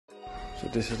So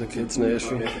this is the kids'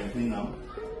 nursery.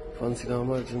 Fancy that,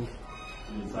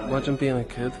 imagine being a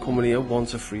kid coming here 1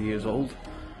 to 3 years old.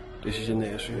 This is your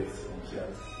nursery.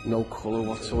 No colour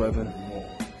whatsoever.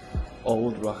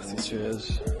 Old ratty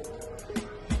chairs.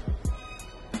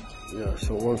 Yeah,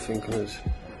 so what I'm thinking is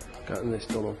getting this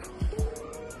done up.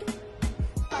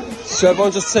 So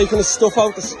everyone's just taking the stuff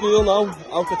out the school now,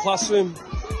 out the classroom.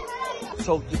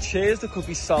 So the chairs that could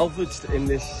be salvaged in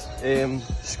this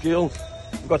school,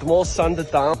 we've got them all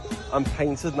sanded down and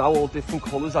painted now, all different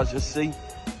colours as you see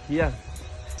here.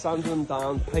 Sanding them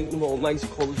down, painting them all nice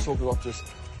colours so they're not just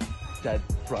dead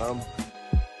brown.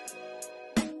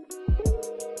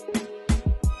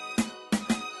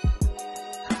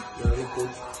 Very good.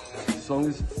 As long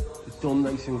as it's done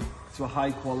nice and to a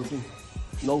high quality,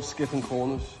 no skipping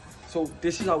corners. So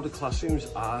this is how the classrooms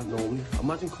are normally.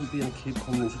 Imagine being a kid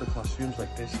coming into the classrooms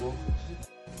like this, look.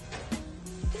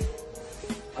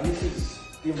 And this is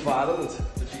the environment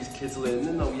that these kids learn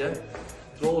in now, yeah?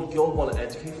 They all want to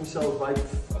educate themselves, right?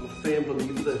 I'm a firm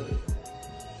believer that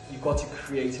you've got to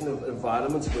create an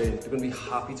environment where they're going to be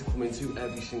happy to come into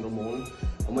every single morning.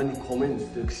 And when they come in,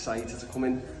 they're excited to come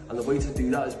in. And the way to do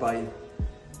that is by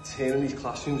turning these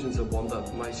classrooms into one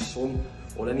that my son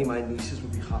or any of my nieces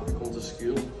would be happy coming to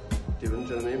school doing,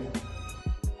 do you know what I mean?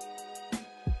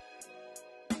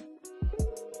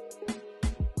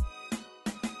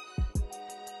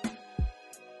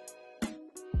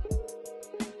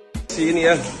 Seeing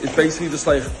here is basically just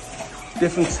like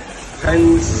different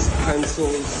pens,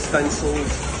 pencils,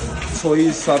 stencils,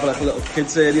 toys to have like a little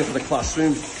kids area for the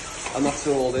classroom, and that's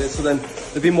all there. So then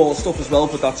there'll be more stuff as well,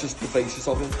 but that's just the basis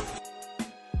of it.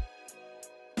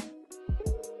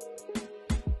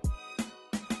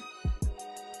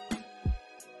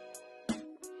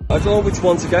 I don't know which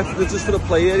one to get. They're just for the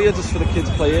play area, just for the kids'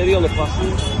 play area on the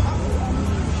classroom.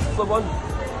 The one,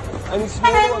 any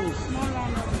small ones?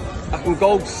 I can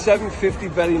go 750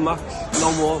 very max,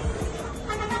 no more.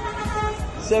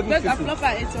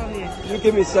 750. You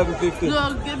give me 750.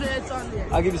 No, give me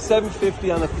 800. I'll give you 750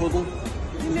 and a puddle.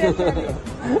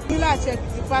 You not check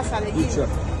the pass and You check.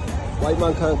 White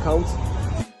man can't count.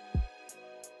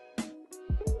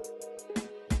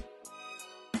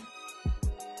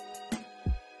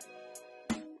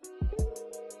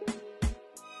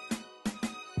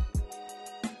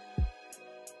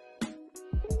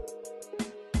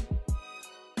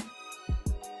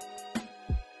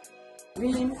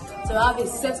 Dream to have a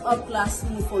set-up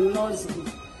classroom for nursery,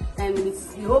 and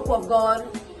with the hope of God,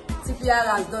 TPR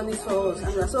has done this for us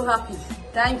and we are so happy.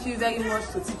 Thank you very much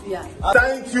to TPR.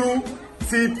 Thank you,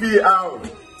 TPR.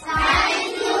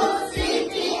 Thank you,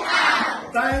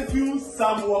 TPR. Thank you,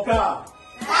 Sam Walker.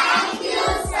 Thank you,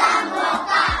 Sam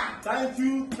Walker. Thank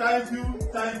you, thank you,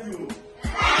 thank you.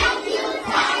 Thank you,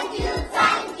 thank you,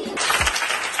 thank you.